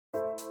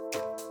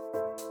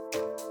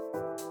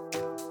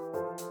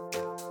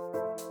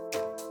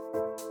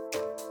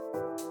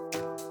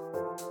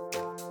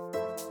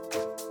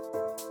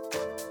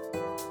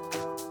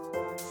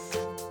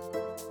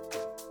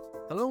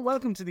Hello and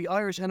welcome to the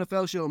Irish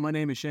NFL Show. My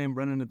name is Shane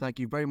Brennan and thank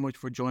you very much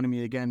for joining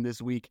me again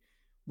this week.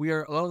 A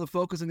lot of the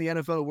focus in the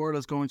NFL world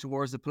is going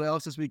towards the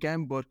playoffs this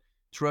weekend, but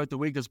throughout the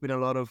week there's been a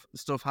lot of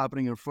stuff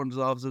happening in front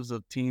offices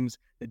of teams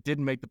that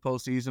didn't make the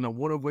postseason, and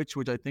one of which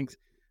I think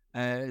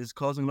is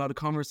causing a lot of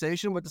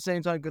conversation, but at the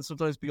same time can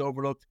sometimes be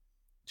overlooked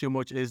too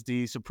much, is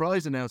the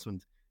surprise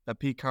announcement that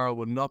Pete Carroll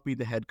will not be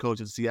the head coach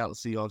of the Seattle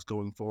Seahawks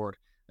going forward.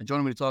 And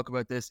joining me to talk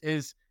about this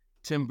is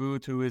Tim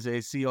Booth, who is a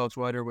Seahawks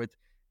writer with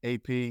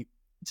AP.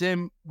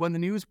 Tim, when the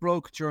news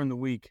broke during the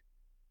week,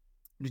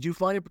 did you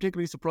find it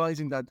particularly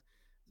surprising that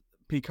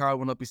Pete Carroll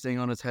will not be staying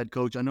on as head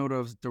coach? I know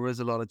there was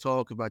a lot of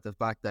talk about the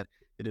fact that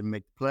they didn't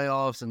make the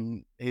playoffs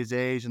and his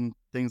age and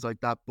things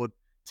like that. But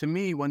to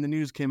me, when the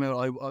news came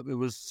out, it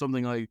was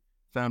something I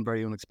found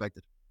very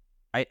unexpected.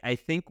 I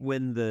think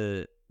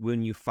when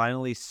you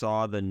finally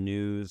saw the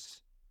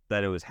news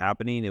that it was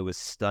happening, it was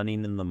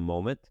stunning in the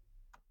moment.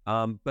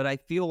 But I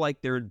feel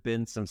like there had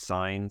been some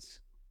signs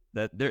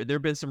that there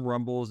had been some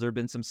rumbles, there had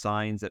been some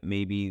signs that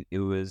maybe it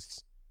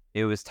was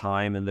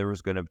time and there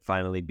was going to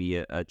finally be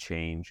a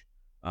change.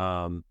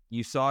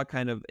 You saw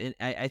kind of, and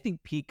I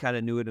think Pete kind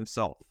of knew it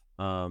himself.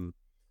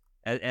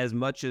 As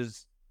much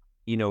as,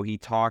 he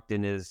talked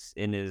in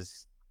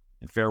his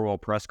farewell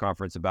press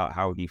conference about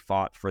how he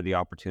fought for the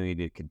opportunity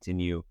to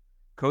continue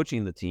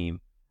coaching the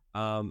team.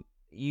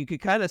 You could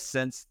kind of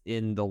sense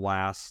in the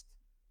last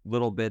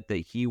little bit that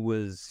he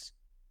was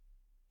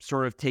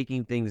sort of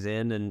taking things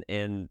in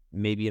and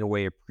maybe in a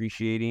way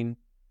appreciating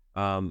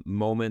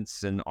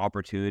moments and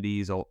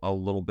opportunities a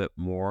little bit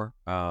more.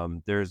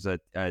 There's a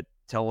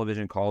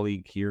television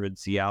colleague here in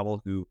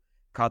Seattle who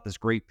caught this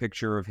great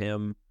picture of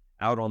him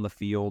out on the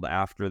field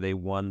after they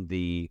won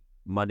the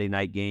Monday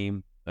night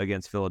game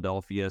against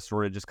Philadelphia,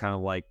 sort of just kind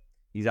of like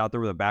he's out there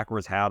with a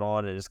backwards hat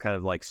on and just kind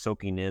of like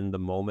soaking in the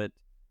moment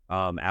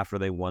after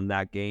they won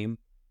that game.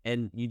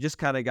 And you just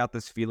kind of got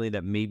this feeling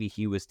that maybe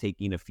he was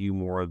taking a few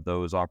more of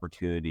those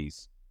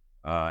opportunities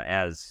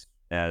as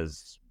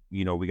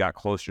we got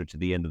closer to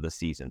the end of the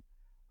season.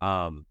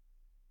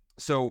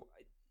 So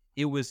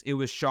it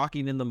was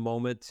shocking in the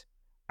moment.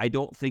 I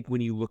don't think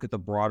when you look at the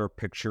broader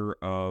picture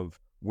of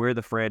where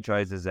the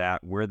franchise is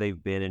at, where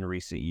they've been in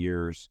recent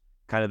years,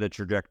 kind of the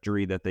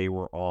trajectory that they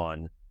were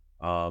on,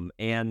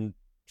 and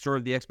sort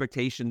of the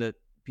expectation that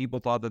people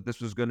thought that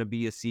this was going to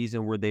be a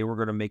season where they were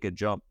going to make a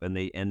jump, and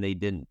they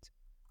didn't.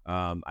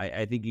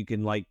 I think you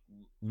can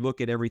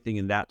look at everything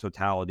in that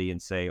totality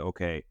and say,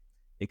 okay,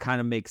 it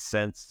kind of makes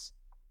sense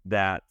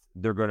that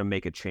they're going to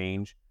make a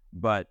change,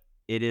 but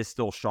it is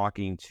still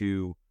shocking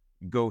to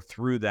go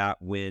through that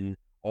when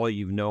all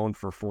you've known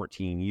for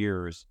 14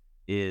 years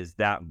is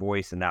that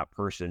voice and that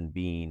person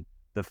being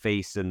the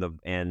face and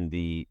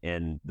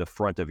the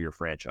front of your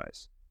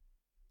franchise.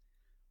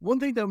 One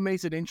thing that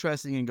makes it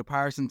interesting in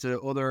comparison to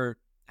other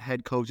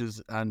head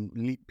coaches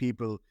and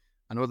people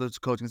and other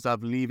coaching staff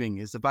leaving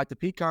is the fact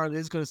that Pete Carroll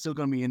is still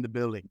going to be in the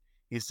building.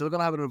 He's still going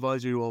to have an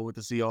advisory role with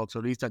the Seahawks, or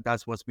at least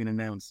that's what's been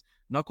announced.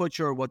 Not quite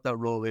sure what that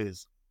role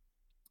is.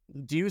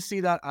 Do you see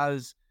that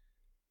as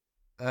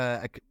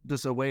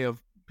just a way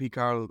of Pete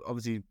Carroll,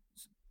 obviously,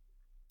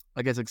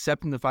 I guess,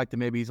 accepting the fact that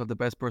maybe he's not the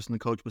best person to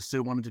coach, but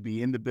still wanting to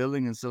be in the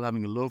building and still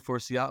having a love for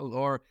Seattle?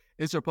 Or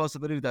is there a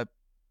possibility that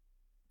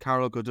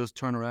Carroll could just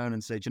turn around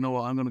and say, do you know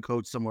what, I'm going to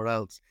coach somewhere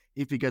else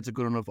if he gets a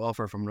good enough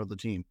offer from another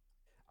team?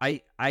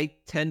 I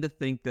tend to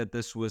think that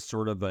this was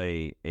sort of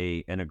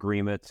an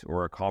agreement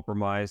or a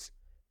compromise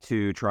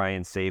to try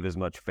and save as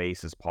much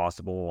face as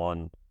possible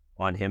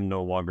on him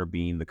no longer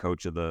being the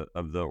coach of the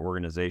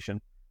organization.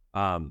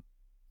 I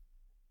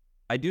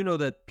do know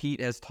that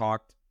Pete has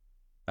talked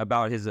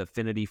about his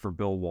affinity for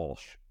Bill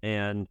Walsh,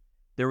 and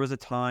there was a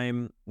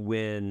time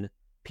when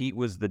Pete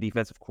was the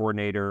defensive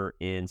coordinator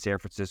in San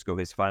Francisco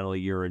his final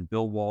year, and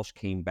Bill Walsh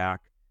came back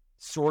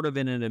sort of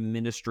in an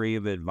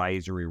administrative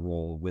advisory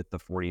role with the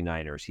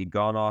 49ers. He'd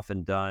gone off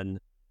and done,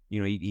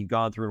 he'd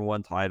gone through and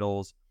won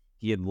titles.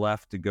 He had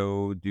left to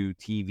go do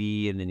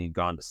TV, and then he'd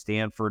gone to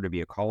Stanford to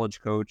be a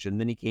college coach. And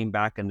then he came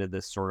back into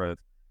this sort of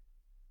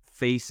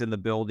face in the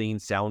building,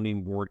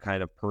 sounding board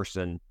kind of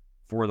person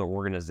for the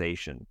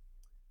organization.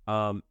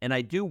 And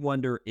I do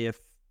wonder if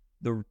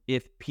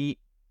Pete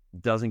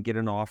doesn't get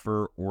an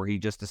offer, or he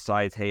just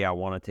decides, hey, I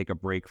want to take a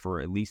break for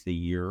at least a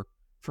year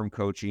from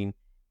coaching,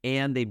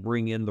 and they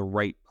bring in the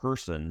right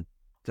person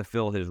to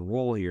fill his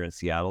role here in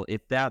Seattle,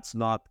 if that's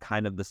not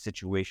kind of the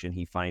situation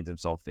he finds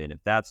himself in, if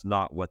that's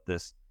not what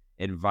this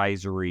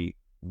advisory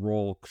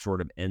role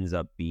sort of ends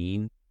up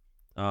being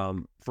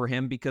for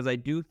him, because I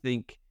do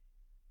think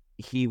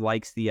he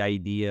likes the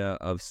idea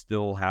of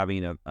still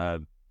having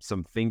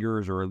some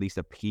fingers, or at least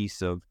a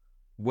piece of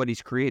what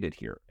he's created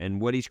here. And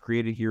what he's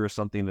created here is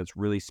something that's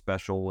really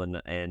special,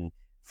 and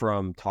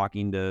from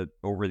talking to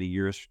over the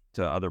years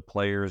to other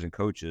players and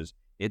coaches,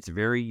 it's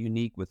very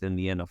unique within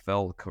the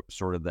NFL,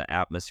 sort of the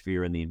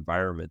atmosphere and the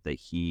environment that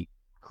he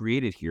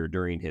created here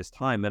during his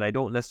time. And I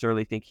don't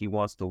necessarily think he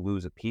wants to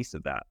lose a piece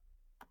of that.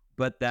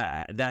 But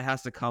that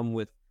has to come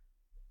with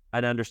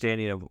an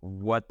understanding of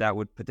what that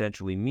would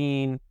potentially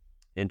mean,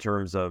 in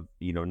terms of,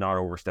 not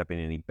overstepping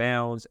any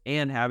bounds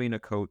and having a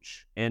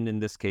coach, and in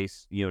this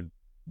case,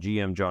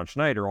 GM John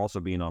Schneider also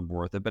being on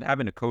board with it, but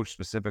having a coach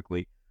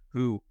specifically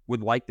who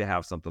would like to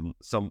have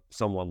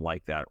someone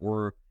like that,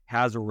 or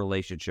has a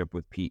relationship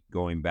with Pete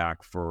going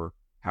back for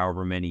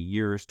however many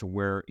years, to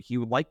where he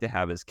would like to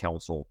have his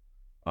counsel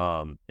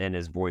and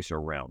his voice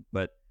around.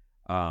 But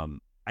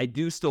I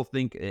do still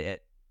think,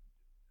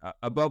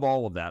 above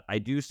all of that, I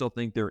do still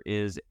think there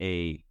is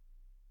a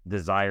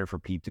desire for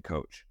Pete to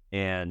coach.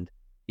 And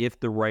if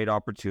the right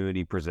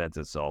opportunity presents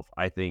itself,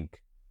 I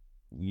think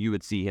you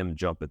would see him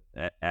jump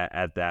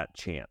at that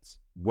chance.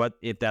 What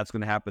if that's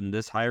going to happen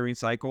this hiring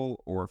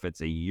cycle, or if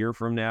it's a year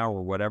from now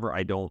or whatever?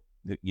 I don't,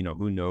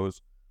 who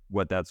knows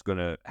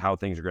how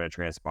things are going to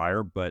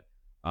transpire. But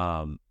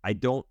I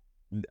don't,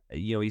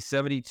 he's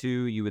 72.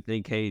 You would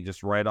think, hey,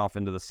 just ride off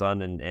into the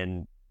sun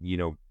and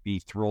be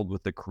thrilled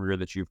with the career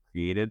that you've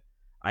created.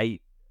 I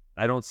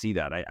don't see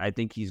that. I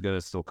think he's going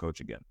to still coach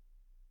again.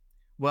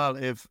 Well,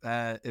 if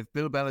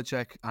Bill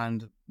Belichick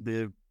and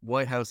the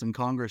White House and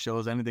Congress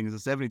shows anything, the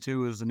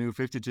 72 is the new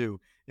 52.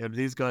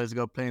 These guys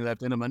got plenty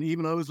left in them. And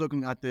even I was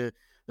looking at the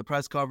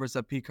press conference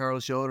that Pete Carroll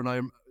showed,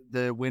 and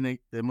the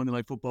Monday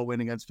Night Football win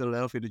against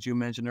Philadelphia that you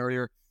mentioned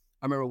earlier.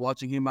 I remember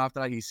watching him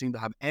after that. He seemed to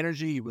have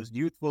energy. He was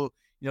youthful.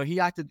 He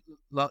acted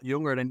a lot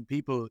younger than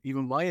people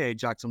even my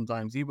age act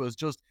sometimes. He was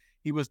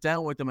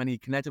down with them, and he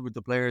connected with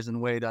the players in a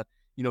way that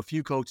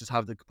few coaches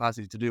have the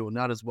capacity to do. And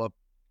that is what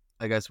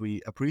I guess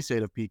we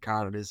appreciate of Pete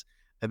Carroll, his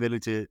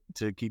ability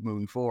to keep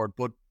moving forward.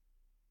 But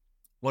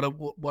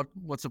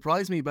what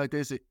surprised me about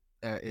this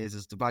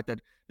is the fact that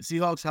the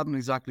Seahawks haven't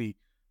exactly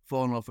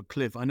fallen off a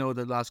cliff. I know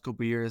the last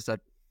couple of years that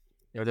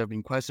there have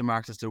been question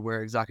marks as to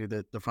where exactly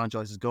the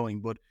franchise is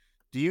going. But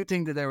do you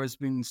think that there has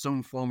been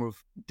some form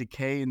of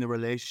decay in the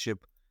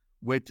relationship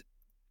with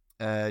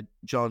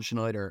John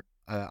Schneider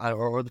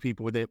or other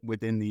people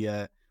within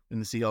the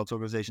Seahawks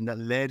organization that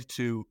led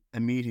to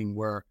a meeting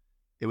where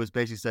it was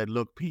basically said,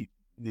 look, Pete,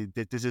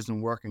 this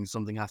isn't working.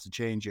 Something has to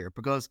change here.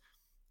 Because,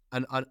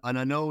 and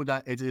I know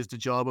that it is the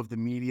job of the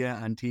media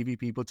and TV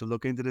people to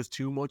look into this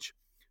too much.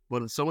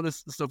 But some of the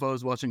stuff I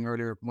was watching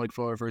earlier, Mike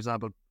Floyer, for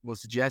example,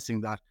 was suggesting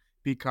that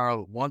Pete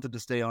Carroll wanted to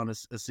stay on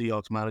as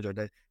Seahawks manager,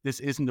 that this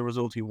isn't the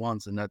result he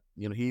wants, and that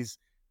he's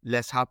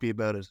less happy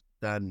about it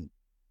than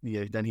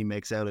he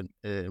makes out in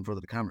front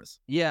of the cameras.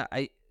 Yeah,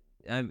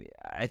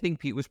 I think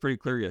Pete was pretty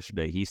clear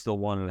yesterday. He still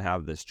wanted to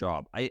have this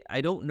job.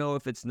 I don't know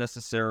if it's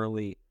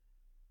necessarily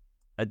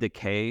a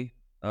decay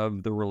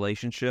of the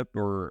relationship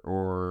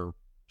or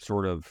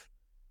sort of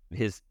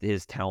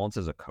his talents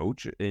as a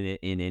coach in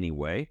any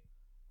way.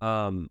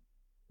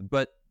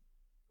 But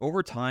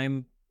over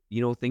time,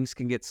 things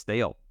can get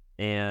stale.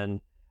 And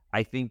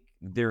I think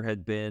there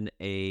had been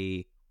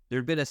a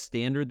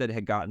standard that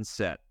had gotten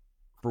set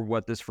for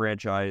what this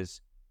franchise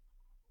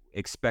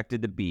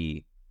expected to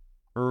be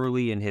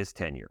early in his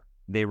tenure.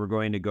 They were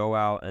going to go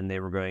out and they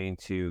were going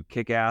to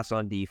kick ass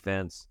on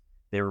defense.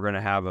 They were going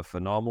to have a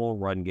phenomenal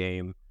run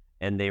game,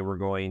 and they were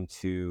going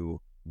to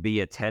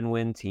be a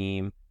 10-win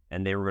team,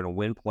 and they were going to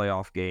win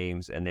playoff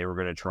games, and they were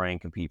going to try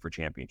and compete for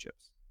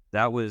championships.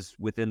 That was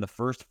within the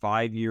first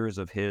 5 years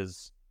of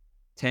his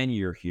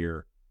tenure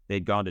here.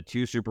 They'd gone to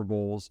 2 Super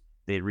Bowls.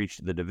 They had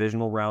reached the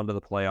divisional round of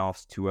the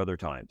playoffs 2 other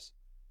times.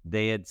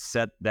 They had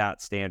set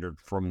that standard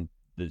from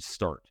the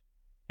start.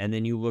 And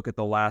then you look at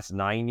the last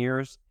 9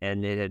 years,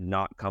 and it had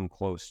not come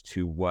close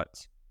to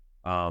what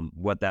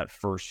that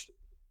first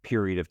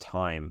period of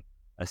time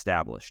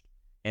established.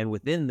 And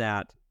within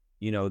that,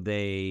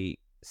 they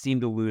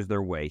seemed to lose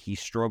their way. He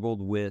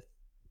struggled with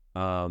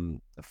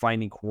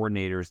finding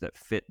coordinators that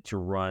fit to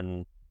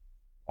run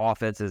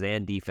offenses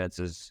and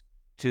defenses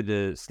to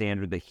the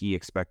standard that he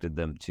expected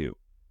them to.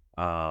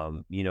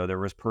 There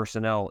was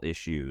personnel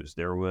issues.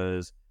 There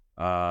was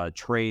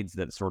trades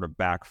that sort of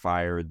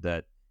backfired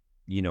that,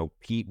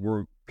 Pete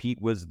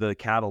was the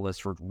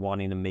catalyst for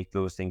wanting to make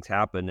those things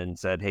happen, and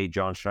said, hey,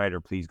 John Schneider,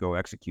 please go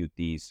execute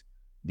these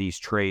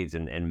trades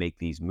and make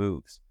these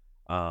moves.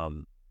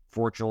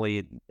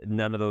 Fortunately,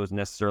 none of those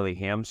necessarily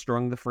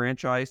hamstrung the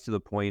franchise to the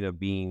point of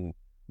being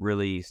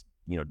really,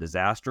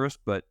 disastrous.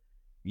 But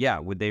yeah,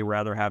 would they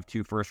rather have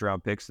 2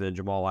 first-round picks than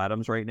Jamal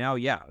Adams right now?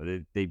 Yeah,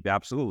 they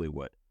absolutely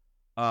would.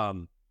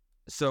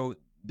 So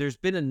there's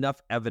been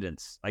enough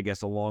evidence, I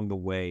guess, along the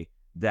way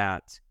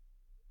that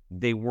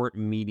they weren't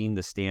meeting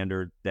the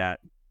standard that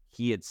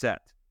he had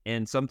set.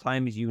 And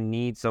sometimes you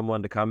need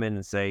someone to come in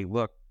and say,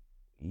 look,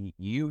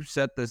 you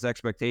set this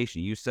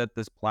expectation, you set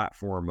this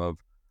platform of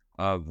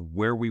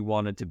where we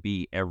wanted to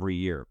be every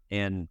year,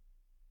 and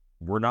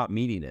we're not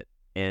meeting it.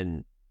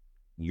 And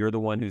you're the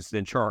one who's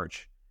in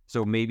charge.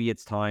 So maybe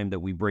it's time that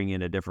we bring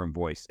in a different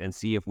voice and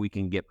see if we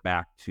can get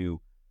back to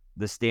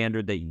the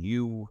standard that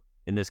you,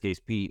 in this case,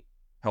 Pete,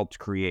 helped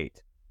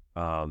create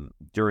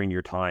during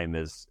your time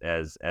as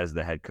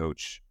the head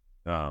coach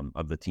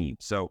of the team.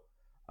 So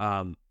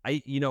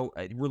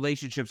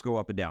relationships go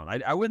up and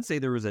down. I wouldn't say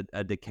there was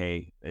a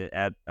decay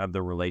of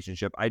the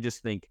relationship. I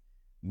just think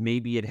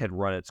maybe it had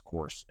run its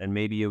course, and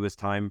maybe it was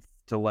time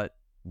to let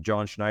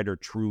John Schneider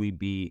truly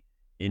be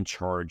in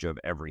charge of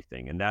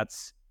everything. And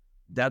that's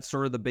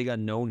sort of the big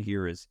unknown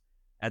here is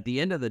at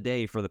the end of the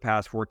day, for the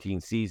past 14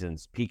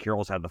 seasons, Pete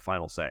Carroll's had the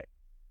final say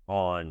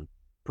on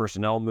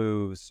personnel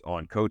moves,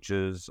 on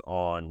coaches,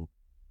 on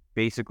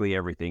basically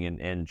everything.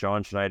 And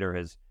John Schneider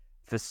has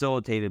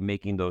facilitated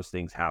making those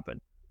things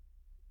happen.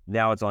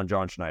 Now it's on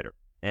John Schneider.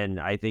 And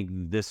I think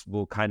this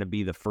will kind of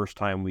be the first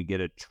time we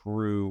get a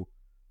true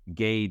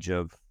gauge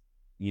of,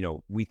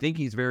 we think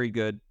he's very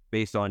good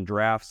based on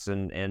drafts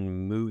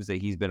and moves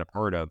that he's been a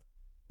part of,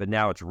 but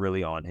now it's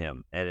really on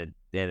him. And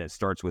it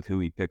starts with who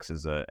he picks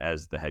as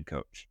the head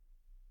coach.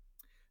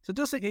 So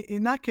just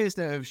in that case,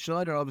 now, if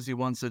Schneider obviously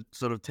wants to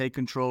sort of take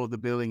control of the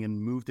building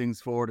and move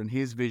things forward in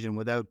his vision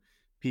without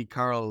Pete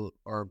Carroll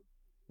or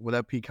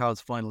without Pete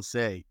Carroll's final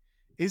say,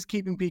 is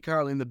keeping Pete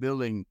Carroll in the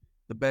building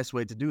the best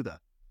way to do that?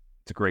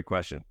 It's a great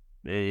question.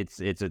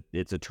 It's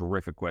a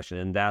terrific question,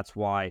 and that's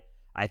why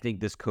I think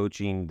this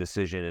coaching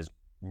decision is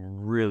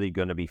really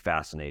going to be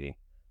fascinating,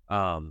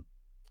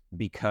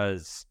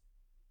 because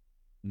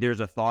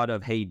there's a thought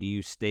of, hey, do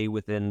you stay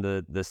within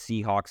the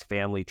Seahawks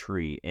family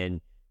tree,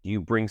 and do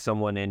you bring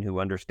someone in who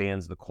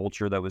understands the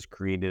culture that was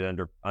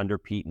created under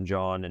Pete and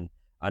John, and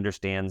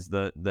understands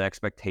the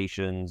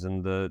expectations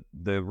and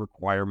the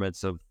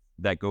requirements of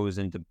that goes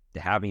into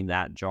having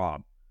that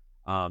job,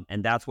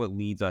 and that's what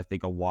leads, I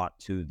think, a lot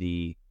to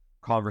the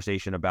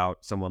conversation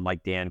about someone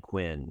like Dan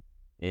Quinn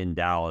in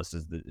Dallas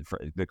as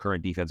the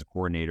current defensive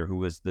coordinator, who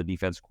was the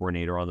defensive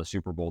coordinator on the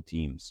Super Bowl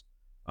teams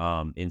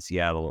in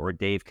Seattle, or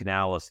Dave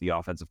Canales, the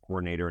offensive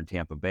coordinator in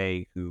Tampa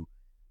Bay, who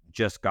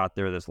just got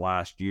there this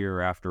last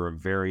year after a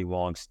very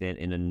long stint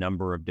in a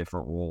number of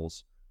different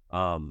roles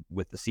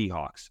with the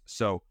Seahawks.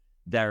 So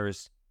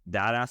there's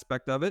that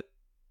aspect of it.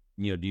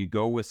 Do you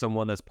go with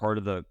someone that's part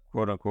of the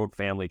quote unquote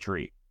family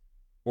tree,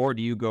 or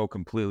do you go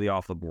completely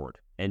off the board?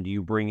 And do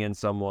you bring in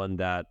someone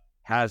that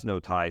has no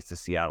ties to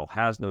Seattle,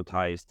 has no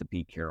ties to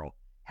Pete Carroll,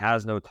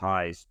 has no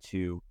ties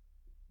to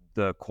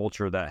the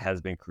culture that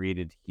has been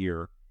created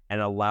here,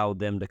 and allow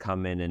them to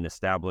come in and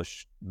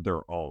establish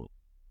their own?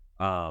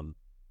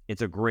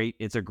 It's a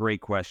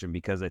great question,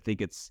 because I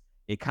think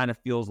it kind of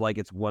feels like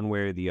it's one way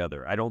or the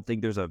other. I don't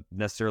think there's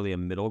necessarily a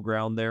middle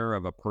ground there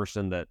of a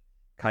person that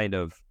kind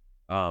of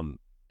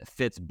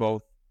fits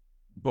both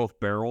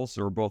barrels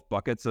or both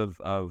buckets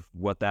of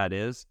what that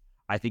is.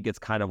 I think it's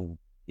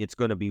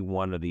going to be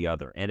one or the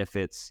other. And if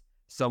it's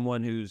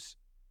someone who's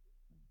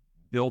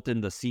built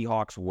in the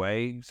Seahawks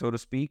way, so to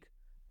speak,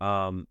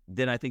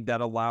 then I think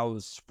that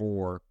allows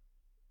for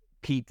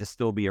Pete to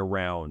still be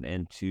around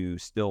and to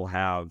still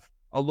have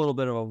a little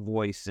bit of a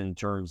voice in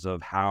terms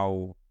of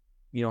how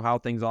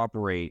things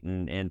operate,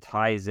 and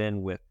ties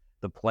in with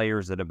the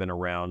players that have been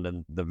around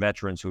and the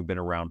veterans who've been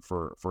around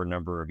for a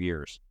number of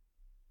years.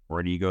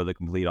 Or do you go the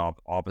complete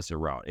opposite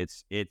route?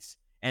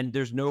 And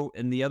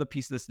the other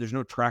piece of this, there's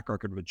no track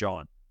record with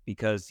John,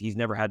 because he's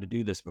never had to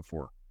do this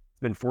before. It's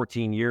been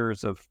 14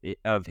 years of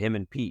him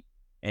and Pete,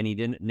 and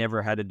he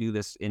never had to do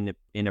this in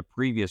a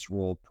previous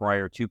role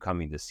prior to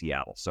coming to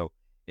Seattle. So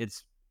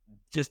it's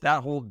just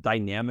that whole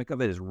dynamic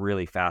of it is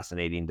really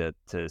fascinating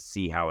to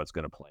see how it's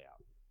going to play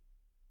out.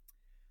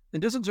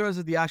 And just in terms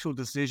of the actual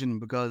decision,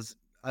 because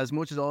as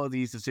much as all of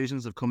these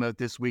decisions have come out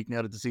this week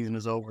now that the season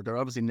is over, they're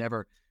obviously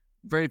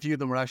very few of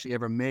them were actually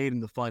ever made in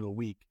the final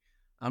week.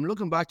 I'm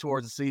looking back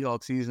towards the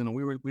Seahawks season, and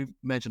we've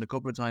mentioned a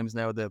couple of times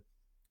now the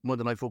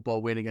Monday Night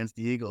Football win against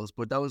the Eagles,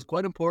 but that was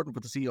quite important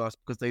for the Seahawks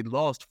because they'd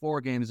lost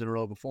 4 games in a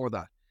row before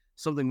that,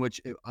 something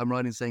which I'm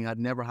right in saying had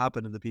never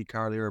happened in the Pete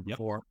Carroll era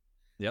before.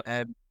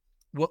 Yep.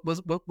 What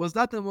was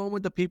that the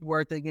moment that people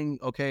were thinking,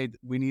 okay,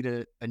 we need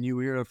a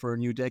new era for a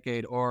new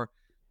decade, or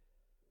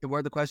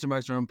were the question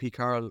marks around Pete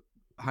Carroll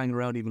hanging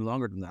around even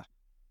longer than that?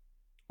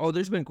 Oh,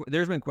 there's been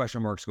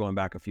question marks going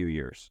back a few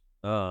years,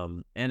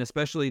 and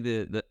especially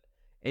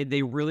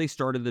they really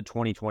started the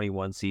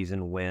 2021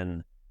 season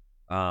when,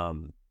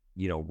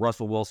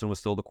 Russell Wilson was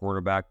still the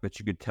quarterback, but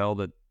you could tell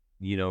that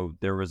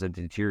there was a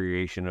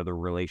deterioration of the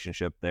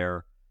relationship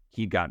there.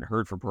 He'd gotten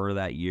hurt for part of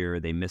that year.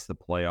 They missed the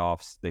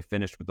playoffs. They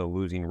finished with a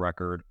losing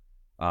record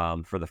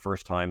for the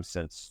first time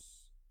since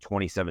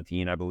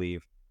 2017, I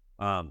believe.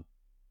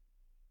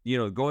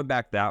 Going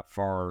back that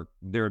far,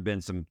 there had been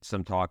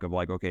some talk of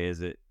like, okay,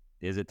 is it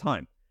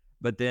time?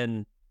 But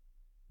then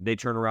they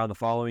turn around the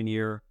following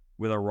year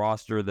with a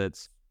roster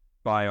that's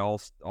by all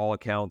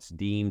accounts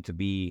deemed to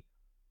be,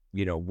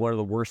 one of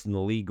the worst in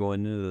the league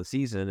going into the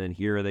season. And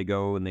here they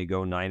go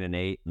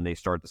 9-8, and they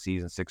start the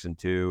season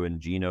 6-2, and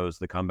Geno's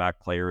the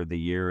comeback player of the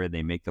year, and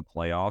they make the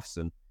playoffs,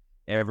 and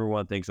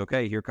everyone thinks,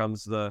 okay, here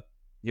comes the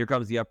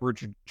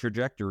upward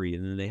trajectory.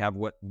 And then they have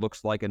what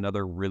looks like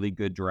another really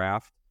good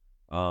draft,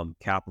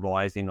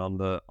 capitalizing on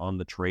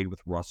the trade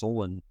with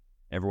Russell, and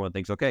everyone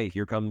thinks, okay,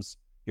 here comes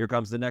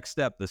the next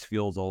step. This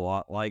feels a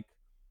lot like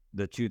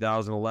the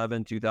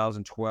 2011,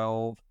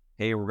 2012.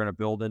 Hey, we're going to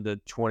build into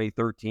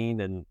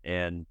 2013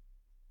 and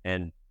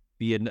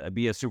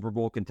be a Super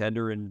Bowl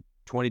contender in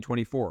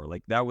 2024.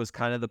 Like, that was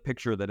kind of the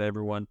picture that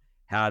everyone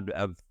had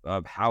of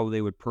how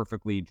they would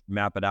perfectly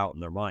map it out in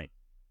their mind.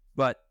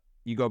 But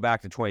you go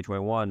back to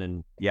 2021,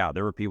 and yeah,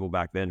 there were people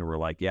back then who were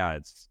like, yeah,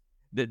 it's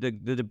the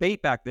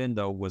debate back then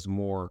though was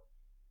more,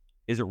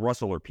 is it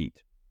Russell or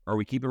Pete? Are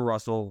we keeping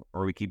Russell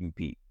or are we keeping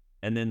Pete?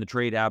 And then the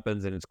trade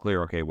happens and it's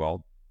clear, okay,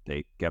 well,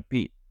 they kept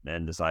Pete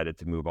and decided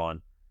to move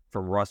on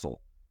from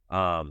Russell.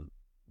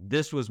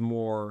 This was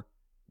more,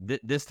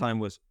 this time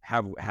was,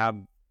 have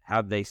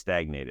they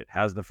stagnated?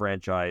 Has the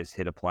franchise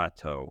hit a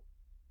plateau?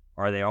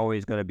 Are they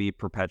always going to be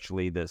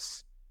perpetually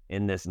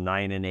in this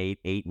 9-8,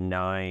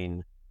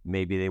 8-9,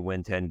 maybe they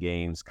win 10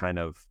 games kind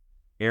of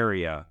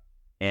area?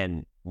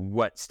 And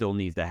what still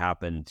needs to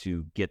happen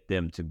to get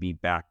them to be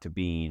back to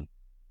being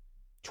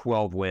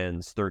 12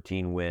 wins,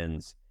 13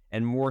 wins,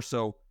 and more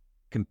so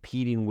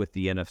competing with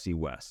the NFC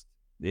West?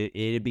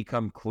 It had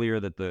become clear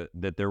that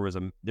there was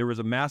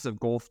a massive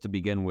gulf to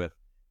begin with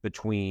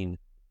between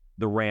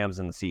the Rams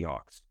and the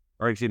Seahawks,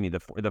 or excuse me, the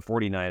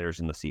 49ers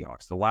and the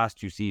Seahawks. The last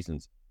 2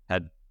 seasons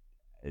had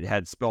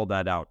spelled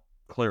that out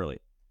clearly.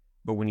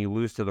 But when you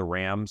lose to the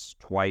Rams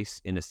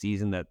twice in a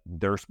season that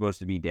they're supposed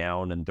to be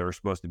down and they're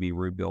supposed to be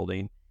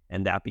rebuilding,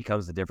 and that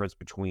becomes the difference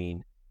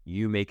between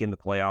you making the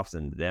playoffs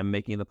and them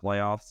making the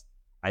playoffs,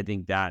 I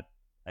think that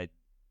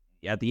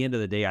at the end of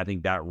the day, I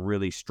think that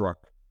really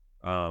struck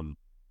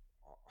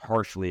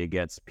harshly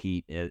against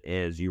Pete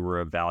as you were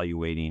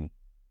evaluating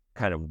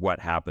kind of what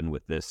happened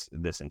with this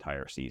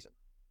entire season.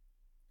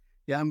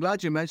 Yeah, I'm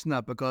glad you mentioned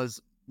that, because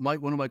one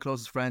of my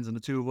closest friends and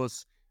the two of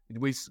us,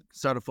 we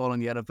started following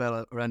the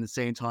NFL around the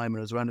same time, and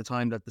it was around the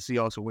time that the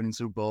Seahawks were winning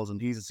Super Bowls, and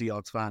he's a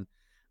Seahawks fan.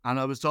 And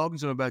I was talking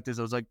to him about this.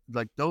 I was like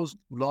those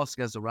losses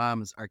against the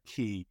Rams are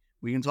key.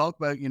 We can talk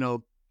about,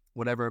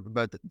 whatever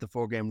about the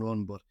 4-game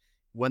run, but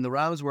when the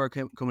Rams were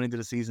coming into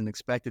the season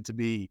expected to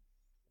be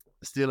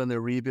still in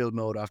their rebuild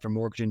mode after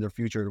mortgaging their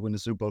future to win the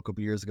Super Bowl a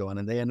couple of years ago, and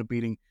then they ended up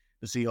beating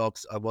the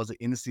Seahawks, was it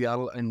in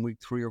Seattle in week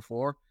 3 or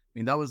 4? I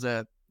mean, that was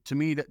to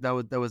me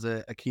that was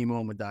a key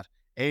moment, that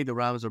A, the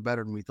Rams are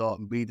better than we thought,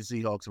 and B, the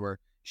Seahawks were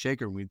shakier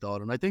than we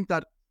thought. And I think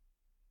that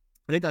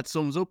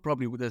sums up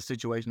probably with the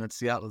situation that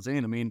Seattle's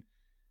in. I mean,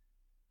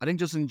 I think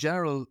just in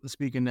general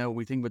speaking now,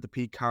 we think about the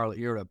Pete Carroll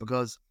era,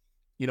 because,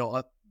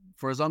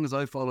 for as long as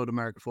I followed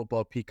American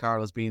football, Pete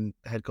Carroll has been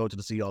head coach of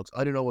the Seahawks.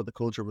 I don't know what the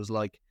culture was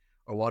like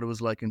or what it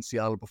was like in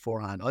Seattle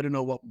beforehand. I don't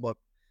know what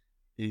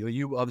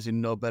you obviously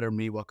know better than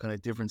me what kind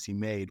of difference he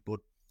made. But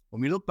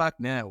when we look back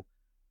now,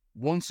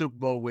 one Super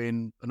Bowl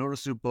win, another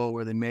Super Bowl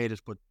where they made it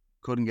but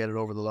couldn't get it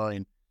over the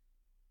line.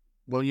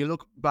 When you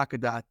look back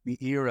at that, the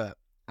era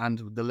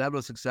and the level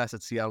of success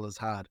that Seattle has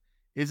had,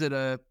 is it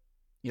a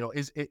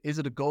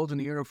golden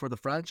era for the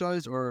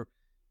franchise, or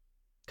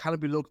can it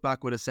be looked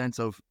back with a sense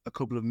of a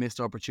couple of missed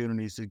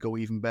opportunities to go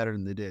even better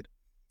than they did?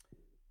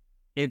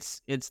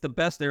 It's the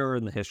best era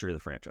in the history of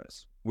the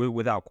franchise,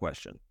 without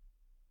question.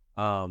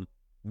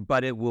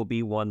 But it will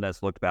be one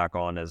that's looked back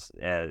on as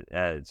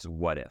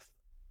what if,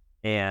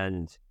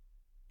 and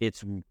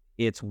it's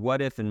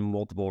what if in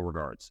multiple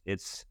regards.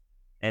 It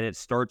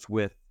starts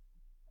with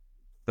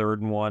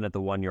 3rd and 1 at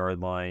the 1-yard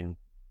line,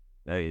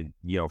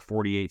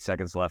 48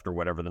 seconds left or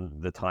whatever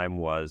the time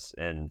was,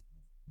 and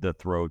the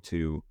throw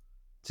to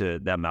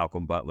that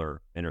Malcolm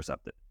Butler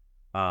intercepted.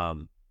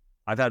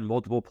 I've had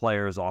multiple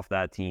players off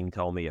that team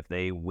tell me if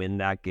they win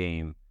that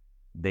game,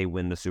 they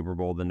win the Super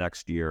Bowl the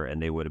next year,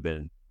 and they would have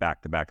been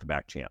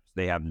back-to-back champs.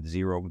 They have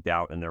zero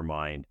doubt in their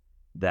mind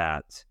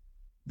that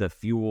the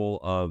fuel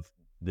of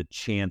the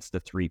chance to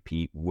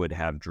three-peat would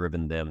have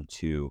driven them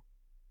to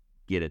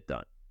get it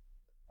done.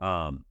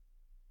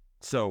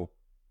 So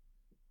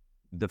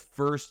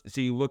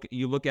you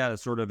look at it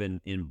sort of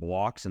in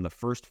blocks, and the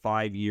first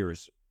 5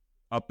 years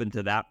up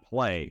into that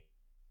play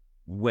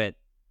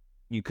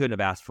you couldn't have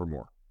asked for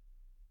more.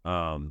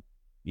 4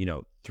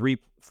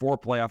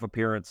 playoff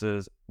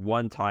appearances,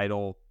 1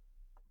 title,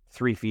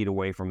 3 feet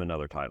away from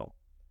another title.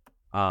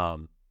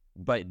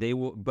 But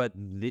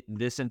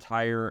this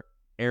entire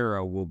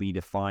era will be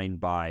defined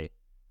by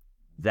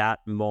that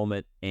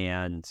moment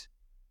and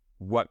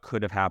what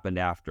could have happened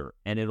after.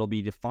 And it'll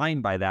be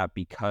defined by that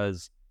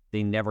because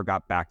they never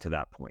got back to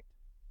that point.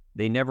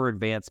 They never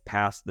advanced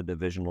past the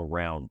divisional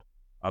round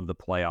of the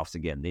playoffs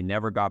again. They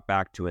never got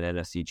back to an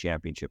NFC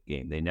championship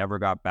game. They never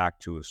got back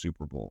to a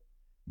Super Bowl.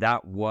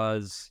 That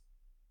was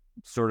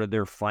sort of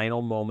their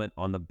final moment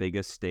on the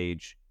biggest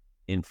stage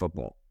in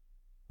football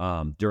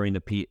during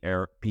the Pete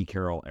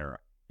Carroll era.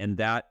 And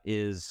that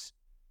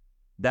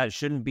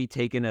shouldn't be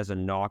taken as a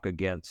knock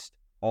against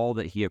all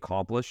that he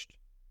accomplished,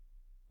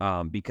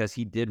 because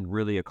he did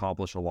really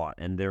accomplish a lot.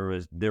 And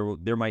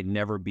there might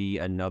never be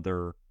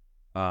another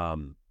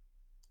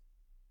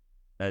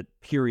a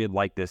period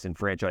like this in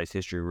franchise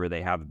history where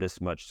they have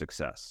this much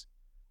success.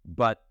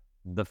 But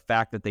the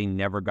fact that they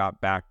never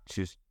got back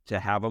to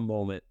have a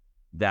moment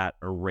that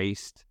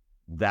erased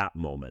that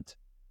moment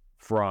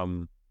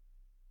from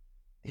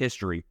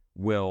history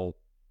will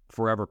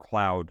forever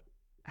cloud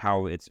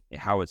how it's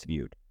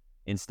viewed.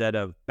 Instead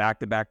of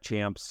back-to-back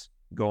champs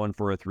going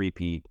for a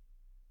three-peat,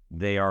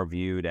 they are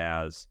viewed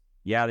as,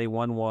 yeah, they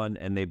won one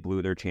and they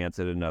blew their chance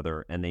at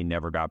another and they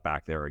never got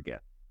back there again.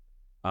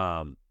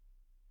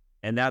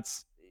 And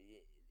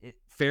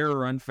fair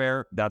or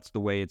unfair, that's the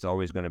way it's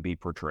always going to be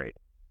portrayed.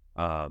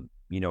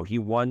 He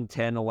won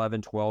 10,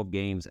 11, 12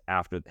 games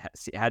after,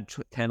 had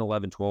 10,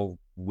 11, 12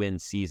 win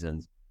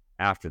seasons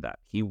after that.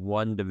 He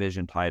won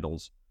division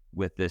titles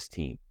with this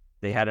team.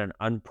 They had an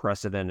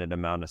unprecedented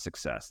amount of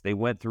success. They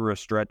went through a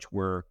stretch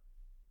where,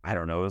 I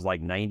don't know, it was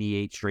like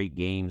 98 straight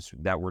games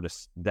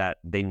that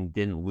they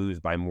didn't lose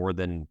by more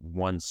than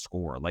one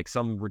score, like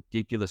some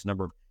ridiculous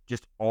number of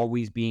just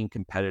always being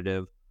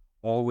competitive,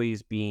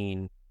 always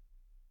being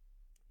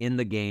in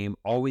the game,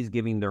 always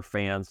giving their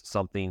fans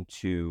something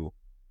to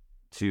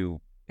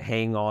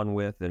hang on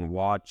with and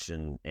watch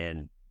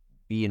and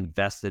be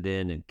invested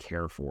in and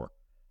care for.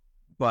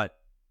 But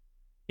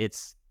it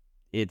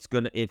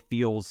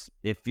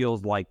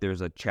feels like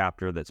there's a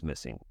chapter that's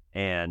missing,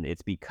 and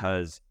it's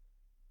because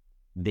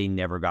they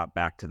never got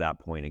back to that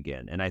point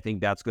again. And I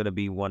think that's going to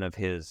be one of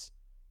his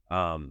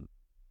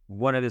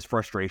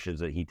frustrations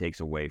that he takes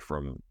away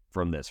from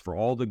this, for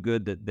all the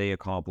good that they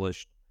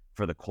accomplished,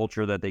 for the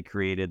culture that they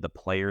created, the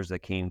players that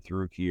came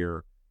through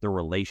here, the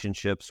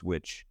relationships,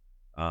 which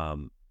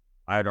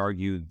I'd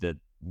argue that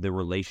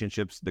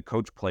the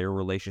coach-player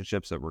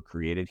relationships that were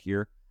created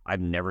here,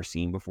 I've never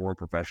seen before in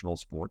professional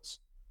sports.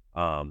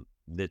 Heck,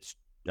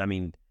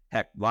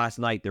 last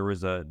night there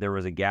was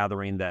a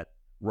gathering that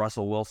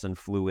Russell Wilson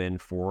flew in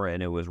for,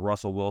 and it was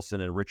Russell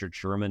Wilson and Richard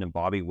Sherman and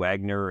Bobby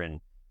Wagner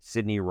and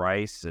Sidney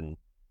Rice and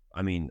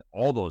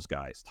all those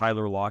guys,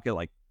 Tyler Lockett,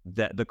 like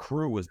that. The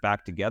crew was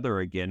back together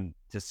again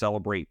to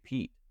celebrate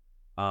Pete.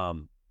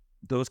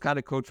 Those kind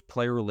of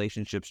coach-player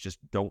relationships just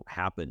don't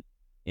happen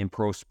in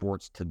pro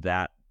sports to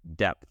that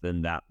depth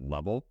and that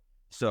level.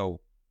 So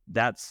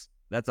that's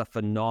a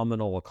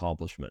phenomenal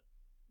accomplishment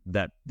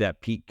that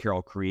Pete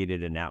Carroll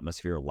created an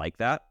atmosphere like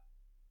that.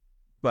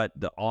 But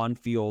the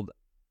on-field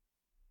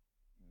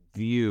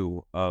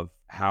view of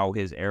how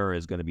his era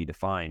is going to be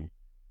defined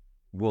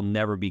will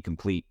never be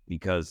complete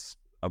because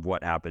of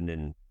what happened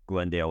in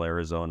Glendale,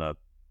 Arizona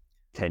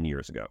 10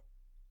 years ago.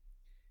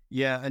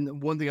 Yeah,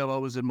 and one thing I've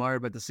always admired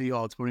about the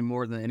Seahawks, probably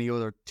more than any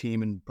other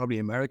team in probably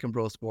American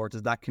pro sports,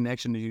 is that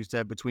connection, as you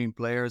said, between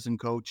players and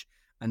coach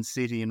and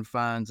city and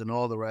fans and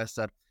all the rest.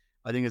 That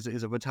I think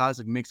is a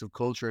fantastic mix of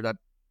culture that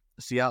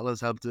Seattle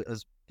has helped,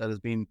 that has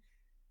been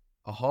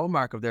a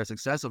hallmark of their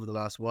success over the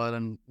last while.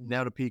 And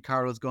now that Pete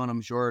Carroll is gone,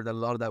 I'm sure that a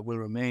lot of that will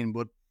remain.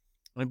 But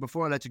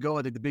before I let you go,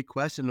 I think the big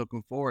question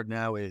looking forward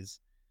now is,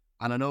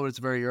 and I know it's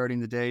very early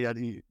in the day that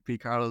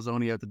Pete Carroll is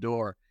only out the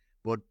door,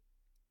 but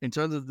in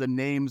terms of the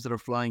names that are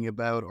flying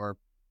about or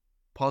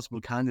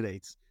possible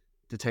candidates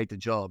to take the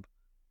job,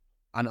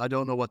 and I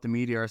don't know what the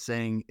media are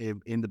saying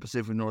in the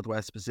Pacific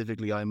Northwest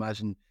specifically. I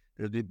imagine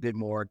there's a bit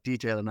more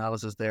detailed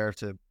analysis there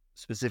to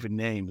specific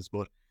names,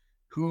 but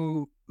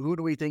who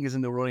do we think is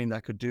in the running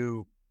that could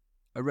do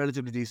a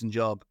relatively decent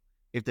job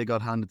if they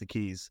got handed the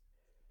keys?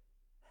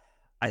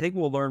 I think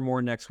we'll learn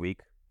more next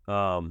week.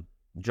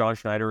 John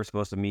Schneider is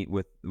supposed to meet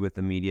with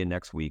the media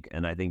next week,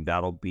 and I think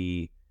that'll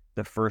be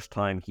the first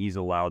time he's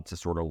allowed to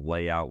sort of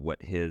lay out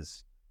what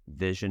his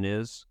vision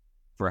is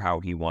for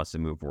how he wants to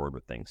move forward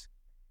with things.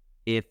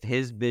 If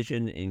his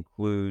vision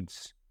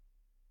includes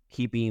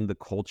keeping the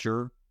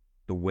culture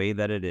the way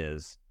that it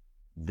is,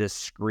 this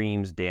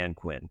screams Dan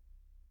Quinn.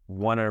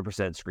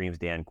 100% screams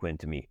Dan Quinn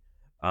to me.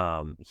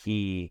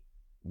 He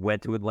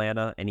went to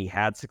Atlanta and he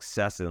had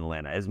success in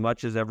Atlanta. As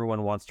much as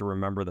everyone wants to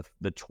remember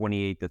the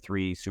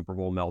 28-3 Super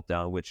Bowl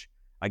meltdown, which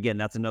again,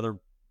 that's another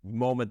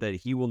moment that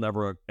he will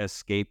never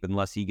escape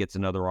unless he gets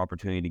another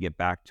opportunity to get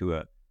back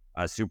to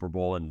a Super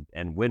Bowl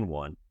and win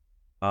one.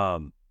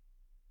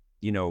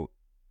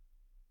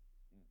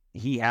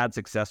 He had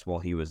success while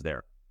he was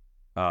there.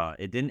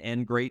 It didn't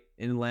end great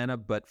in Atlanta,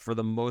 but for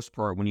the most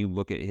part, when you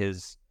look at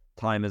his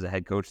time as a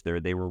head coach there,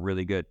 they were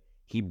really good.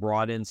 He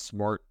brought in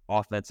smart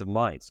offensive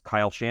minds.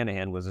 Kyle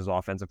Shanahan was his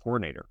offensive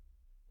coordinator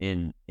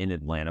in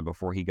Atlanta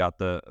before he got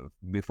the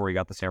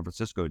San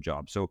Francisco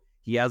job. So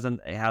he has an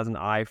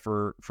eye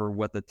for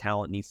what the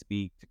talent needs to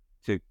be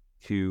to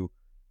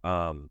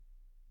on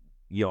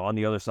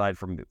the other side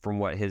from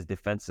what his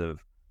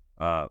defensive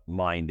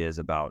mind is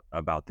about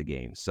the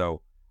game.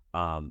 So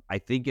I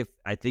think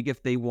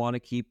if they want to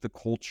keep the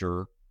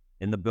culture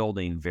in the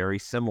building very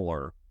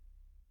similar,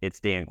 it's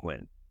Dan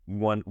Quinn.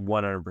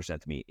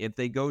 100% to me. If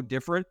they go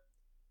different,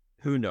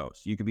 who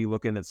knows? You could be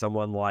looking at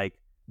someone like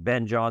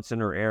Ben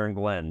Johnson or Aaron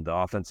Glenn, the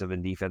offensive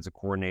and defensive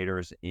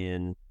coordinators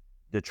in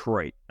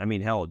Detroit.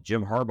 Hell,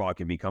 Jim Harbaugh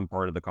can become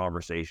part of the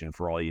conversation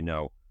for all you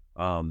know,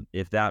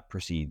 if that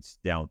proceeds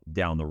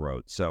down the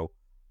road. So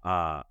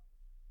I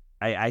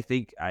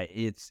think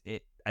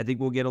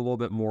we'll get a little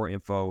bit more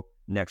info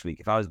next week.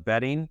 If I was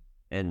betting,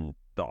 and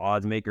the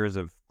odds makers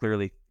have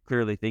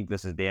clearly think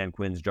this is Dan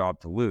Quinn's job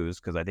to lose,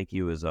 because I think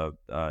he was a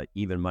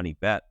even money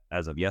bet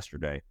as of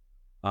yesterday.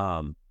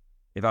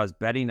 If I was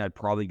betting, I'd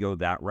probably go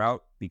that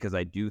route, because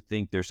I do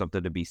think there's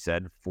something to be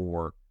said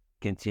for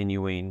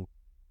continuing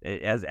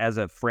as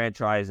a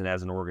franchise and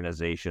as an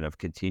organization of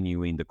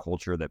continuing the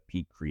culture that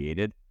Pete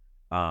created.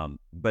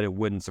 But it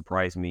wouldn't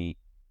surprise me.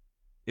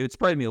 It would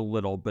surprise me a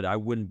little, but I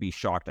wouldn't be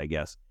shocked, I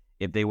guess,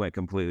 if they went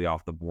completely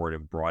off the board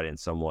and brought in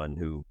someone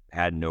who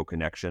had no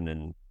connection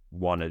and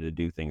wanted to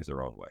do things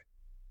their own way.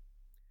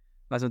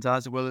 That's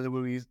fantastic. Well,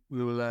 we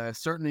will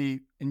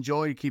certainly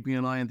enjoy keeping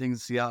an eye on things in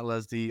Seattle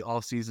as the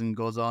off season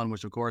goes on,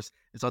 which of course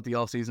it's not the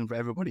off season for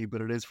everybody,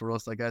 but it is for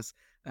us, I guess.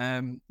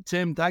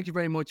 Tim, thank you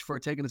very much for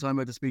taking the time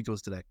out to speak to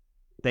us today.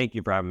 Thank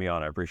you for having me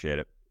on. I appreciate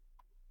it.